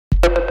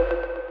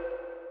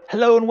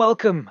Hello and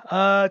welcome.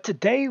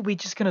 Today we're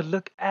just going to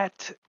look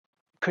at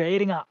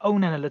creating our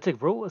own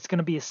analytic rule. It's going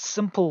to be a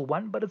simple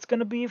one, but it's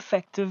going to be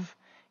effective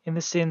in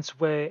the sense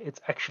where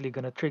it's actually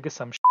going to trigger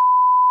some.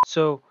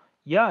 So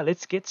yeah,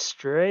 let's get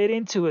straight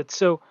into it.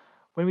 So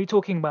when we're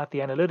talking about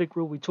the analytic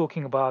rule, we're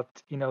talking about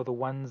the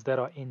ones that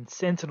are in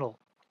Sentinel.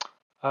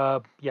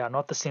 Yeah,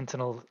 not the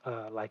Sentinel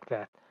like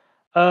that.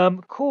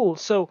 Cool.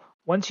 So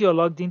once you're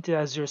logged into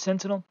Azure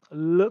Sentinel,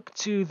 look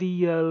to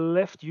the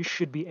left. You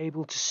should be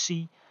able to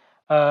see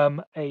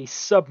a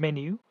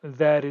submenu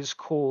that is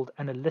called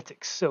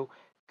Analytics. So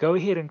go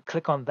ahead and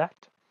click on that.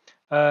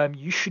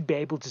 You should be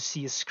able to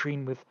see a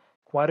screen with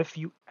quite a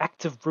few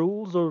active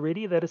rules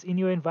already that is in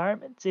your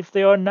environment. If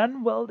there are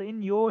none, well,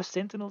 then your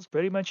Sentinel is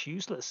pretty much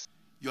useless.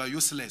 You are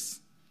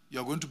useless. You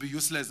are going to be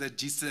useless at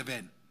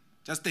G7.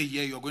 Just a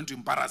year, you are going to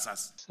embarrass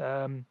us.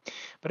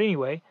 But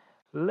anyway,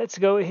 let's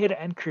go ahead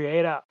and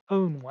create our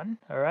own one.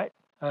 All right.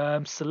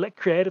 Select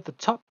create at the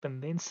top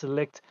and then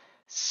select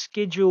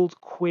scheduled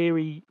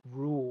query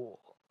rule.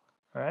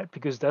 All right,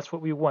 because that's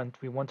what we want.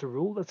 We want a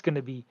rule that's going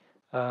to be,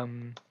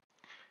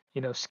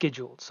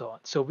 scheduled, so on.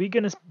 So we're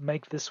going to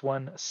make this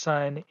one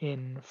sign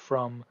in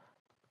from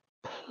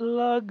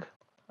plug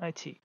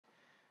IT.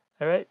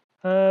 All right.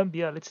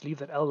 Yeah, let's leave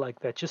that L like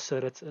that, just so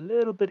that it's a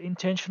little bit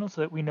intentional, so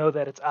that we know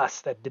that it's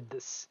us that did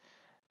this.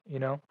 You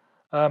know.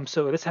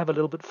 So let's have a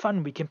little bit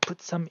fun. We can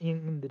put some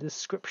in the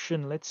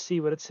description. Let's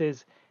see what it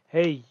says.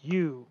 Hey,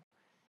 you.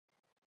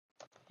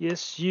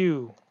 Yes,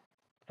 you.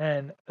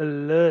 An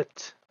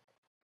alert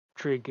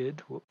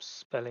triggered. Whoops,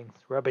 spelling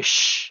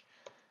rubbish.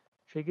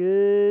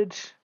 Triggered.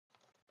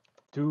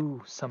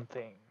 Do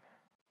something.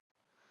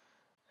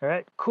 All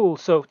right, cool.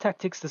 So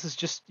tactics. This is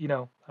just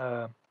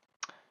so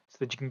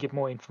that you can get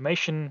more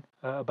information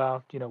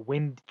about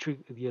when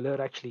the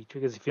alert actually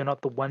triggers. If you're not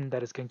the one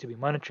that is going to be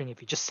monitoring,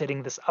 if you're just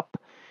setting this up,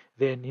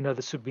 then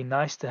this would be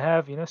nice to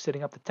have.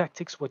 Setting up the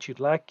tactics, what you'd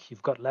like.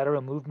 You've got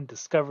lateral movement,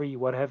 discovery,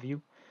 what have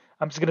you.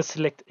 I'm just going to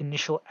select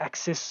initial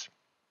access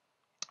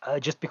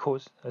just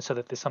because, so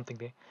that there's something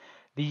there.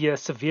 The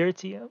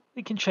severity,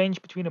 we can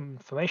change between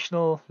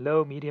informational,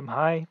 low, medium,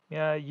 high.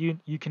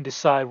 You can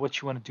decide what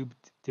you want to do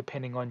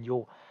depending on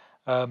your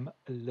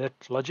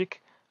alert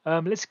logic.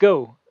 Let's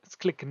go. Let's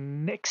click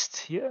next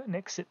here.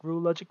 Next at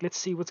rule logic. Let's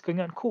see what's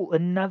going on. Cool.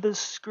 Another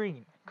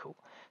screen. Cool.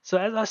 So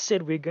as I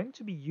said, we're going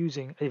to be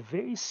using a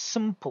very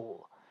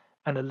simple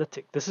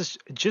analytic. This is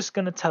just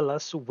going to tell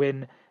us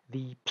when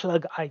the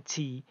plug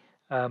IT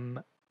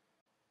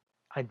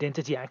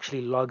identity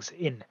actually logs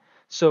in.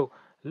 So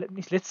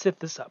let's set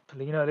this up.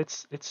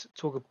 Let's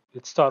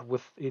start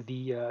with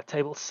the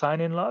table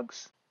sign-in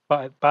logs.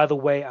 By the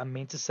way, I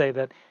meant to say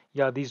that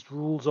these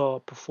rules are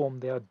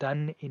performed. They are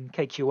done in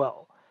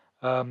KQL.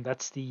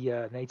 That's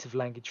the native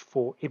language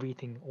for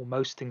everything or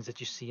most things that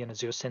you see in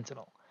Azure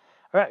Sentinel.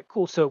 All right,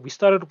 cool. So we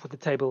started with the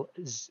table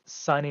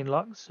sign-in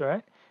logs. All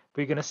right,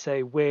 we're going to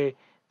say where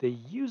the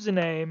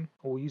username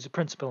or user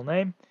principal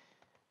name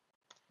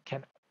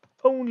can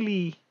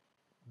only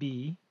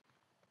be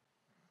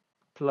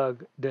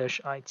plug-it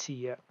at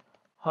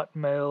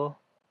hotmail.com.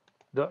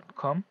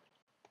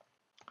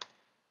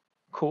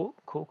 Cool.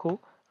 All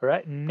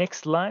right,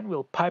 next line,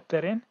 we'll pipe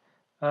that in,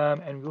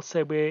 and we'll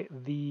say where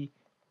the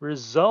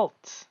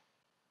result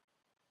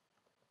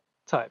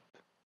type.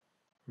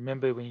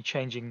 Remember, when you're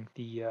changing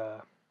the,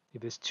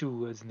 if there's two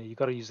words in there, you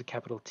got to use a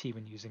capital T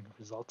when using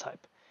result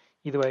type.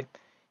 Either way,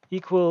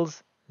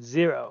 equals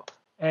 0.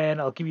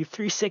 And I'll give you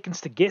 3 seconds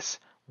to guess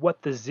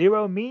what the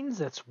 0 means.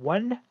 That's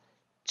 1,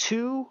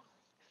 2,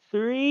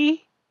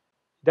 3.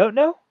 Don't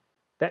know?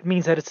 That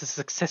means that it's a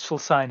successful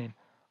sign-in.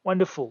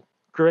 Wonderful.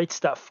 Great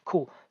stuff.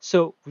 Cool.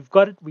 So we've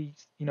got it. We,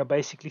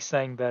 basically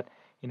saying that,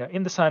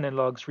 in the sign-in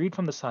logs, read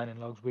from the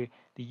sign-in logs where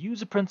the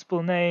user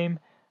principal name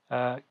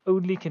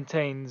only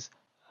contains,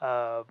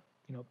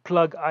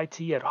 plug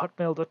it at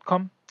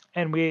hotmail.com,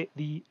 and where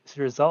the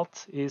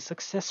result is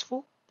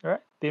successful. All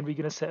right. Then we're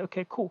going to say,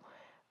 okay, cool.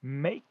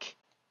 Make,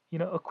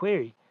 a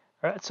query.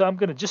 All right. So I'm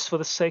going to, just for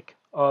the sake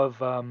of,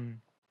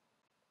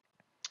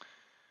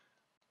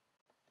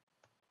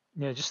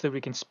 just so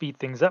we can speed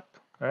things up.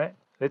 All right,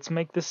 let's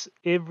make this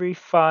every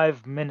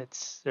 5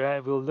 minutes. All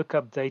right, we'll look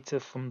up data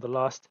from the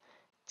last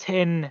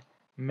 10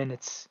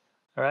 minutes.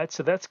 All right,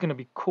 so that's going to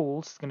be cool.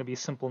 It's going to be a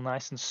simple,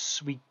 nice and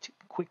sweet,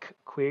 quick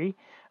query.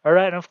 All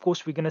right, and of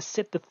course, we're going to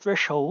set the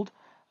threshold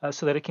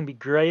so that it can be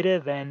greater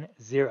than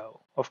 0.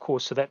 Of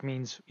course, so that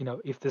means,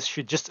 if this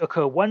should just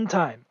occur one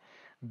time,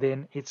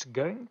 then it's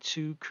going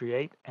to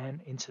create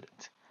an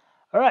incident.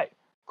 All right.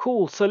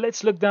 Cool. So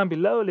let's look down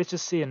below. Let's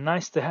just see a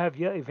nice to have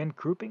here, event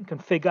grouping.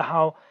 Configure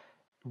how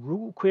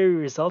rule query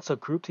results are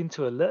grouped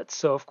into alerts.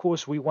 So of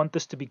course we want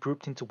this to be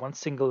grouped into one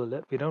single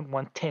alert. We don't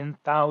want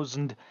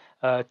 10,000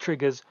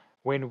 triggers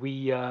when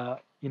we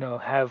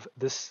have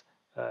this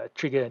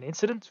trigger an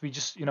incident. We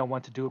just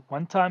want to do it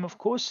one time, of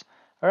course.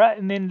 All right,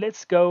 and then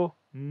let's go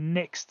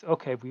next.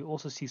 Okay, we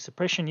also see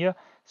suppression here.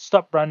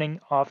 Stop running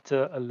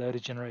after alert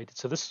is generated.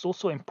 So this is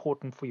also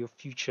important for your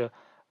future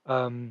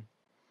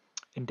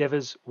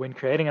endeavors when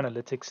creating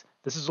analytics,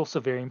 this is also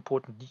very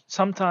important.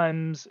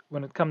 Sometimes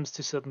when it comes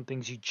to certain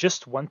things, you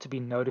just want to be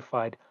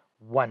notified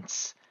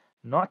once,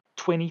 not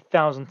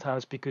 20,000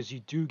 times, because you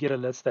do get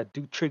alerts that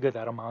do trigger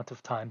that amount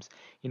of times.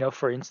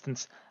 For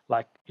instance,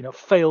 like,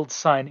 failed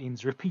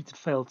sign-ins, repeated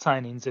failed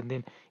sign-ins, and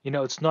then,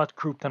 it's not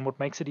grouped. And what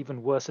makes it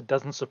even worse, it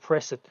doesn't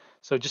suppress it.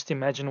 So just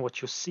imagine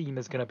what your scene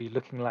is going to be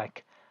looking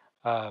like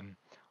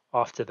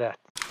after that.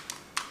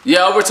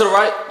 Yeah, over to the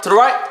right. To the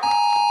right.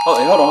 Oh,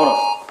 hey, hold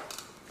on.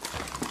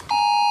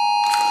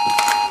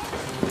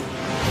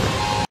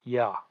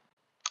 Yeah.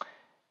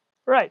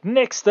 Right,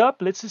 next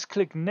up, let's just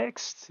click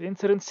next,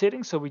 incident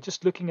settings. So we're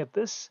just looking at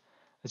this.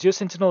 Azure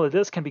Sentinel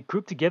alerts can be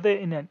grouped together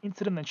in an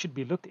incident and should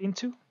be looked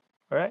into.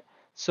 All right.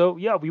 So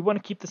yeah, we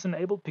want to keep this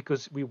enabled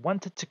because we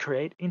wanted to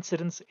create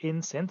incidents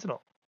in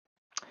Sentinel.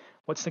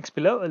 What's next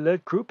below?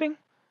 Alert grouping.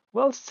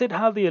 Well, it said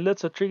how the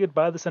alerts are triggered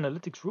by this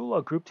analytics rule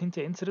are grouped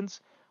into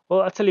incidents.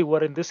 Well, I'll tell you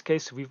what, in this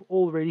case, we've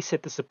already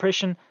set the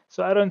suppression,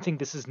 so I don't think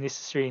this is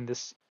necessary in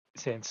this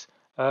sense.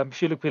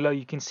 If you look below,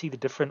 you can see the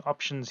different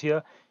options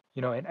here.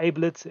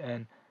 Enable it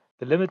and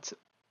the limit,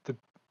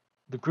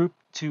 the group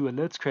to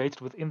alerts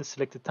created within the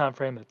selected time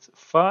frame. It's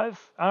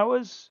 5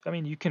 hours. I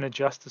mean, you can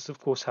adjust this, of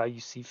course, how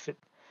you see fit.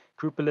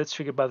 Group alerts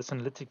triggered by this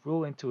analytic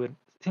rule into a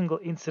single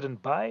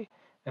incident by,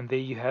 and there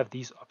you have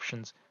these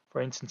options.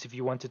 For instance, if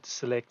you wanted to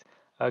select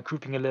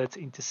grouping alerts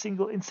into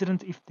single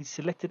incident if the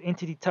selected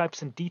entity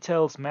types and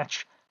details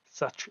match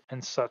such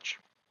and such.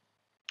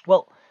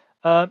 Well,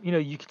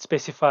 you can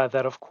specify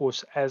that, of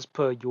course, as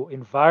per your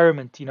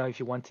environment, if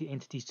you want the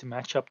entities to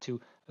match up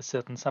to a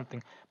certain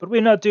something. But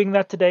we're not doing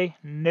that today.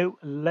 No,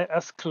 let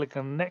us click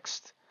on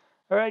next.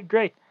 All right,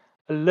 great.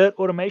 Alert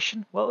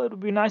automation. Well, it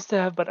would be nice to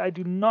have, but I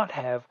do not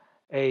have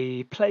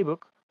a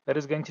playbook that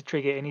is going to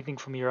trigger anything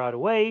for me right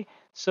away.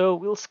 So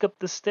we'll skip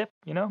this step,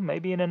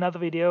 maybe in another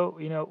video,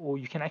 or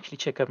you can actually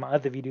check out my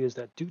other videos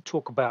that do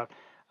talk about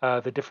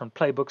the different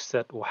playbooks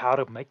or how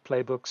to make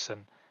playbooks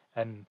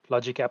and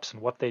logic apps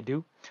and what they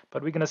do.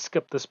 But we're going to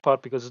skip this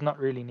part because it's not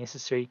really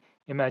necessary.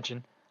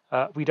 Imagine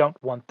we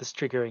don't want this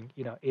triggering,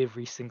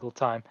 every single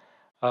time,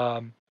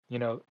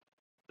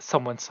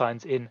 someone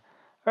signs in.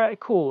 All right,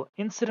 cool.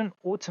 Incident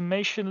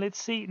automation. Let's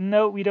see.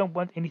 No, we don't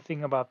want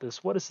anything about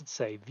this. What does it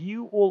say?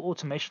 View all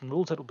automation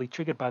rules that will be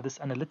triggered by this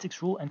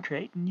analytics rule and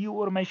create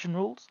new automation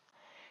rules.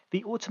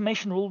 The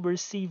automation rule will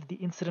receive the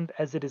incident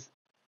as it is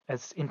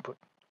as input,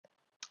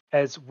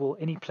 as will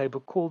any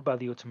playbook called by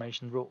the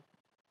automation rule.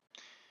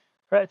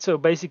 Right, so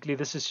basically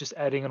this is just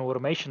adding an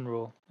automation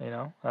rule,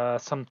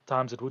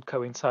 sometimes it would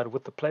coincide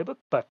with the playbook,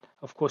 but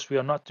of course we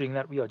are not doing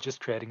that. We are just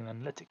creating an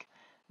analytic.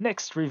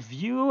 Next,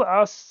 review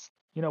us,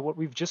 what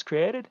we've just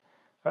created.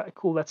 All right,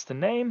 cool, that's the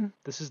name.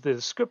 This is the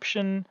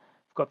description.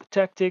 We've got the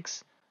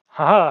tactics.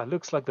 Haha,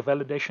 looks like the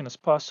validation has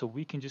passed, so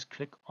we can just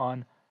click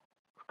on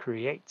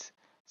create.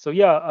 So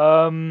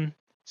yeah,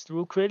 it's the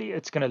rule query.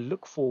 It's going to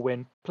look for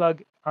when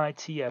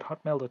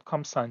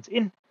plugit@hotmail.com signs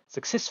in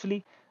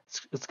successfully.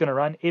 It's going to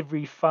run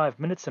every 5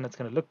 minutes, and it's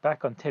going to look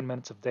back on 10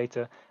 minutes of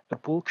data.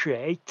 It will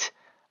create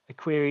a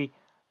query,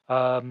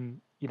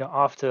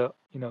 after,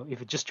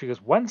 if it just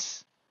triggers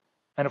once,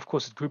 and of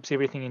course it groups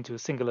everything into a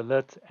single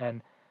alert,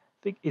 and I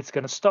think it's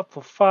going to stop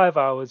for 5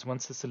 hours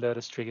once this alert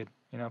is triggered,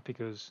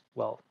 because,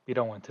 well, we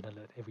don't want an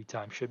alert every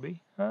time, should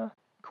we?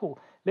 Cool.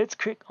 Let's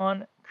click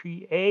on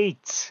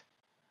create,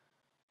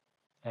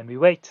 and we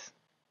wait,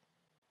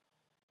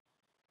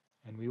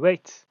 and we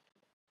wait.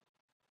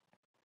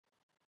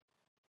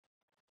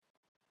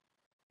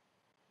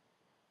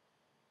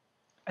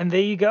 And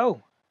there you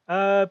go.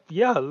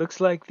 Yeah, looks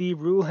like the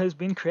rule has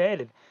been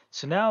created.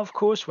 So now, of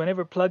course,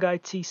 whenever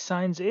plugit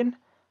signs in,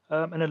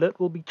 an alert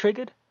will be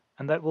triggered,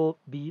 and that will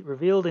be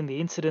revealed in the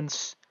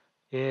incidents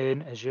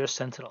in Azure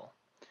Sentinel.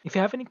 If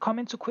you have any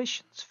comments or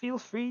questions, feel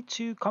free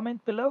to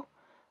comment below.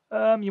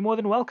 You're more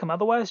than welcome.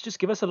 Otherwise, just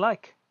give us a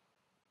like.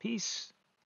 Peace.